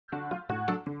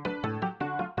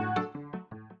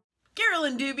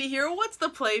Carolyn Doobie here. What's the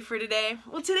play for today?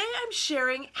 Well, today I'm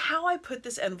sharing how I put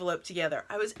this envelope together.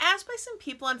 I was asked by some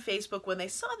people on Facebook when they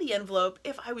saw the envelope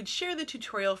if I would share the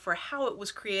tutorial for how it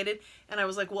was created, and I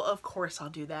was like, well, of course I'll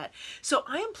do that. So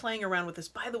I am playing around with this.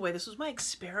 By the way, this was my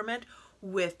experiment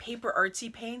with paper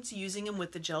artsy paints, using them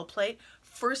with the gel plate.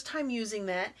 First time using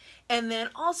that. And then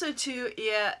also too,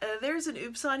 there's an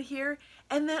oops on here.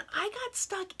 And then I got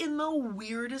stuck in the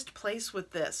weirdest place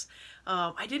with this.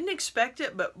 I didn't expect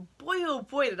it, but boy, oh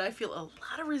boy, did I feel a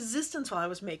lot of resistance while I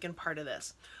was making part of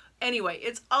this. Anyway,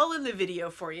 it's all in the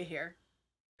video for you here.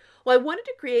 Well, I wanted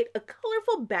to create a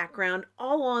colorful background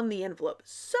all on the envelope.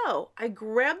 So I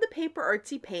grabbed the paper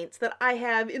artsy paints that I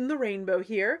have in the rainbow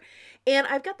here, and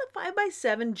I've got the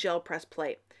 5x7 gel press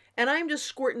plate. And I'm just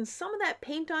squirting some of that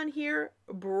paint on here,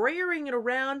 brayering it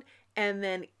around, and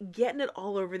then getting it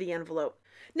all over the envelope.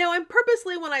 Now, I'm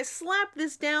purposely, when I slap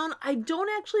this down, I don't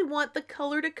actually want the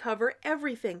color to cover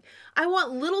everything. I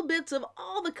want little bits of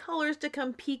all the colors to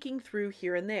come peeking through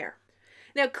here and there.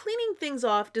 Now, cleaning things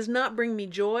off does not bring me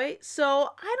joy,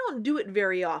 so I don't do it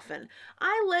very often.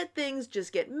 I let things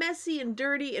just get messy and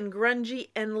dirty and grungy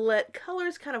and let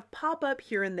colors kind of pop up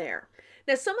here and there.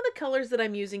 Now, some of the colors that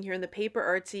I'm using here in the paper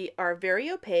artsy are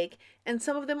very opaque, and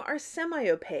some of them are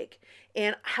semi-opaque.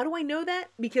 And how do I know that?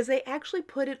 Because they actually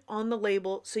put it on the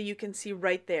label so you can see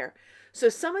right there. So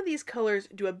some of these colors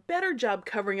do a better job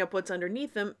covering up what's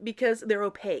underneath them because they're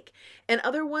opaque. And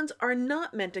other ones are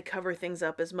not meant to cover things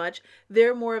up as much.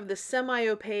 They're more of the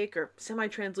semi-opaque or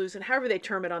semi-translucent, however they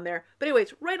term it on there. But anyway,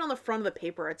 it's right on the front of the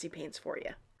paper artsy paints for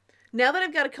you. Now that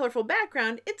I've got a colorful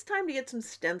background, it's time to get some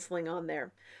stenciling on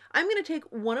there. I'm going to take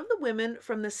one of the women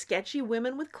from the Sketchy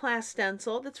Women with Class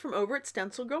stencil that's from over at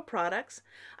StencilGirl Products.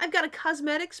 I've got a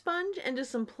cosmetic sponge and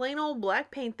just some plain old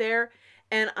black paint there,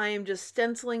 and I am just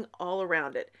stenciling all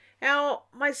around it. Now,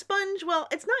 my sponge, well,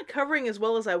 it's not covering as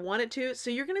well as I want it to, so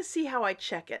you're going to see how I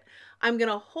check it. I'm going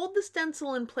to hold the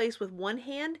stencil in place with one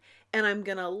hand, and I'm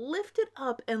going to lift it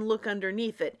up and look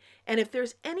underneath it. And if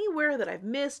there's anywhere that I've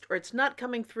missed or it's not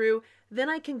coming through, then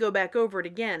I can go back over it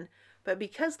again. But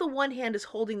because the one hand is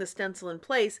holding the stencil in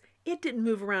place, it didn't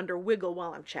move around or wiggle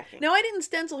while I'm checking. Now, I didn't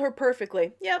stencil her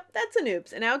perfectly. Yep, that's an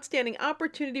oops, an outstanding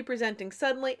opportunity presenting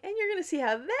suddenly, and you're going to see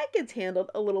how that gets handled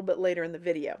a little bit later in the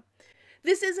video.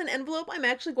 This is an envelope I'm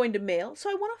actually going to mail, so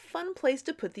I want a fun place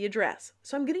to put the address.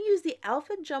 So I'm going to use the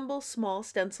Alpha Jumbo Small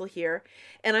stencil here,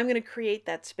 and I'm going to create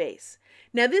that space.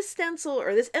 Now this stencil,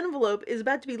 or this envelope, is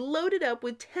about to be loaded up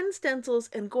with 10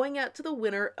 stencils and going out to the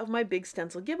winner of my big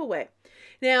stencil giveaway.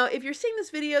 Now, if you're seeing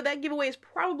this video, that giveaway is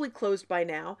probably closed by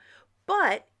now,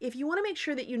 but if you want to make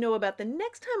sure that you know about the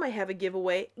next time I have a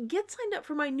giveaway, get signed up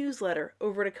for my newsletter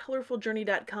over at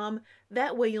colorfuljourney.com.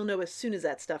 That way you'll know as soon as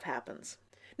that stuff happens.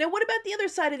 Now, what about the other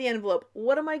side of the envelope?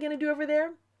 What am I going to do over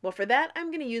there? Well, for that, I'm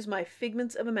going to use my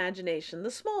Figments of Imagination,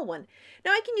 the small one.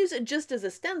 Now, I can use it just as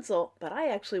a stencil, but I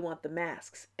actually want the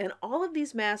masks. And all of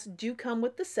these masks do come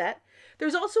with the set.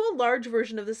 There's also a large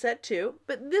version of the set too,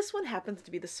 but this one happens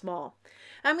to be the small.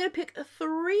 I'm going to pick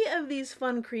 3 of these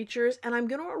fun creatures, and I'm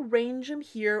going to arrange them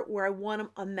here where I want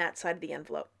them on that side of the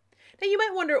envelope. Now, you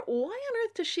might wonder, why on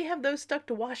earth does she have those stuck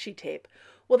to washi tape?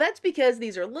 Well, that's because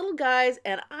these are little guys,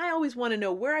 and I always want to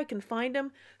know where I can find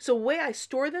them. So the way I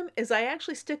store them is I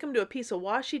actually stick them to a piece of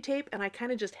washi tape, and I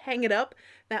kind of just hang it up.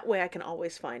 That way I can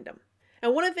always find them.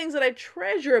 And one of the things that I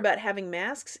treasure about having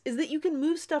masks is that you can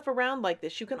move stuff around like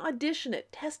this. You can audition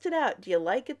it, test it out. Do you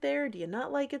like it there? Do you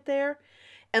not like it there?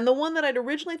 And the one that I'd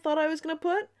originally thought I was going to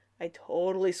put, I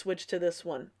totally switched to this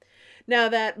one. Now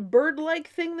that bird-like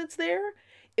thing that's there,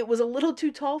 it was a little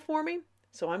too tall for me.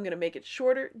 So I'm going to make it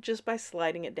shorter just by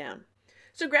sliding it down.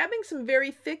 So grabbing some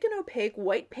very thick and opaque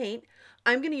white paint,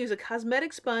 I'm going to use a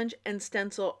cosmetic sponge and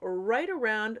stencil right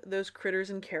around those critters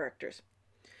and characters.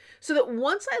 So that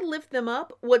once I lift them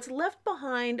up, what's left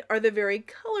behind are the very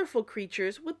colorful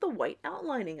creatures with the white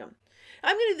outlining them.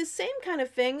 I'm going to do the same kind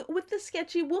of thing with the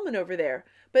sketchy woman over there,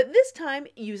 but this time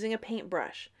using a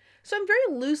paintbrush. So I'm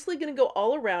very loosely going to go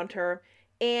all around her,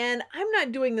 and I'm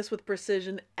not doing this with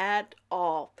precision at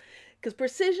all, because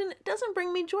precision doesn't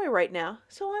bring me joy right now,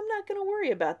 so I'm not going to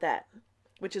worry about that.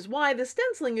 Which is why the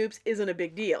stenciling oops isn't a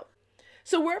big deal.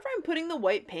 So wherever I'm putting the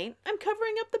white paint, I'm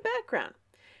covering up the background.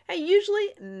 And usually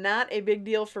not a big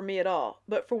deal for me at all,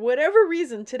 but for whatever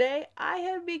reason today, I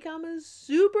have become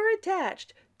super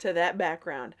attached to that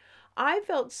background. I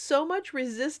felt so much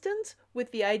resistance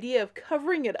with the idea of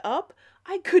covering it up,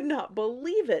 I could not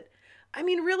believe it. I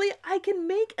mean, really, I can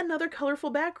make another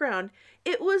colorful background.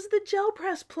 It was the gel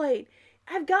press plate.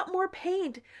 I've got more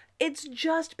paint. It's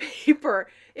just paper.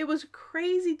 It was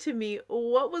crazy to me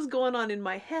what was going on in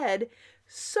my head.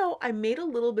 So I made a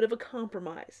little bit of a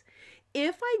compromise.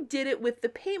 If I did it with the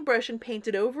paintbrush and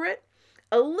painted over it,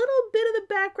 a little bit of the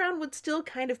background would still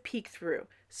kind of peek through.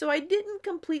 So I didn't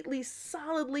completely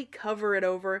solidly cover it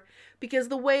over, because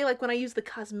the way, like when I used the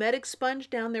cosmetic sponge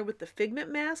down there with the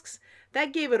figment masks,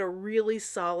 that gave it a really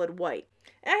solid white.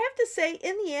 And I have to say,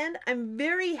 in the end, I'm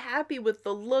very happy with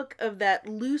the look of that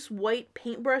loose white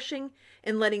paintbrushing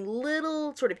and letting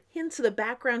little sort of hints of the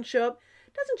background show up.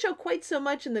 It doesn't show quite so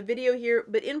much in the video here,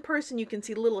 but in person you can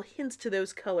see little hints to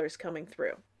those colors coming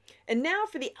through. And now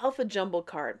for the Alpha Jumble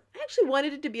card. I actually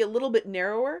wanted it to be a little bit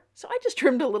narrower, so I just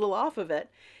trimmed a little off of it.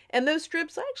 And those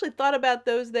strips, I actually thought about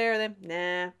those there, and then,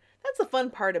 nah, that's the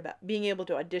fun part about being able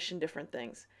to audition different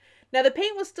things. Now the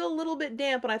paint was still a little bit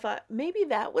damp, and I thought maybe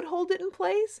that would hold it in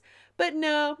place, but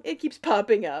no, it keeps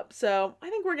popping up. So I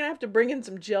think we're gonna have to bring in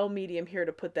some gel medium here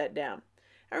to put that down.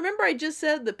 I remember I just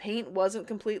said the paint wasn't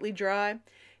completely dry.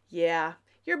 Yeah,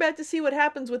 you're about to see what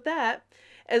happens with that.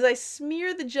 As I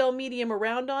smear the gel medium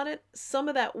around on it, some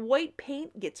of that white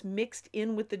paint gets mixed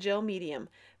in with the gel medium.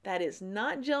 That is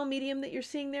not gel medium that you're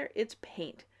seeing there, it's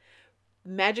paint.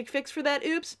 Magic fix for that,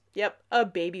 oops? Yep, a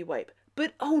baby wipe.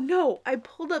 But oh no, I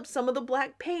pulled up some of the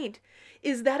black paint.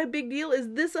 Is that a big deal?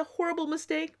 Is this a horrible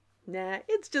mistake? Nah,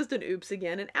 it's just an oops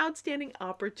again, an outstanding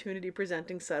opportunity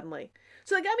presenting suddenly.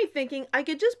 So that got me thinking I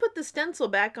could just put the stencil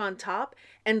back on top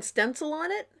and stencil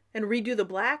on it and redo the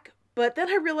black. But then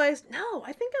I realized, no,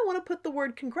 I think I want to put the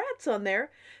word congrats on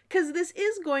there, because this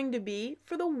is going to be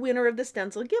for the winner of the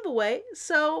stencil giveaway.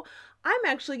 So I'm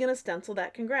actually going to stencil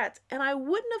that congrats. And I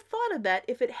wouldn't have thought of that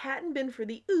if it hadn't been for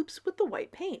the oops with the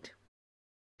white paint.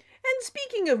 And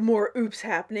speaking of more oops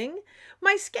happening,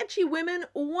 my sketchy women,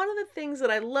 one of the things that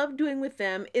I love doing with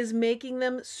them is making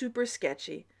them super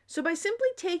sketchy. So by simply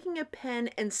taking a pen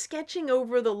and sketching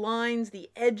over the lines, the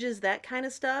edges, that kind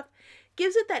of stuff,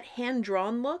 gives it that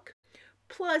hand-drawn look.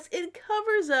 Plus, it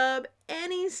covers up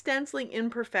any stenciling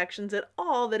imperfections at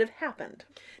all that have happened.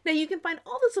 Now, you can find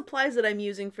all the supplies that I'm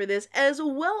using for this, as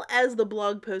well as the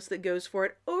blog post that goes for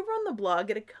it, over on the blog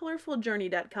at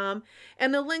acolorfuljourney.com,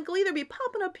 and the link will either be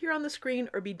popping up here on the screen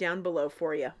or be down below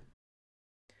for you.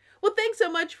 Well, thanks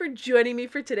so much for joining me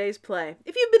for today's play.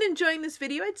 If you've been enjoying this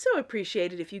video, I'd so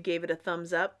appreciate it if you gave it a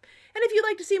thumbs up. And if you'd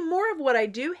like to see more of what I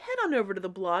do, head on over to the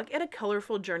blog at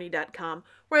acolorfuljourney.com,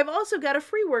 where I've also got a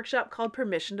free workshop called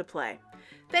Permission to Play.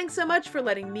 Thanks so much for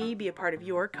letting me be a part of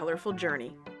your colorful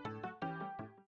journey.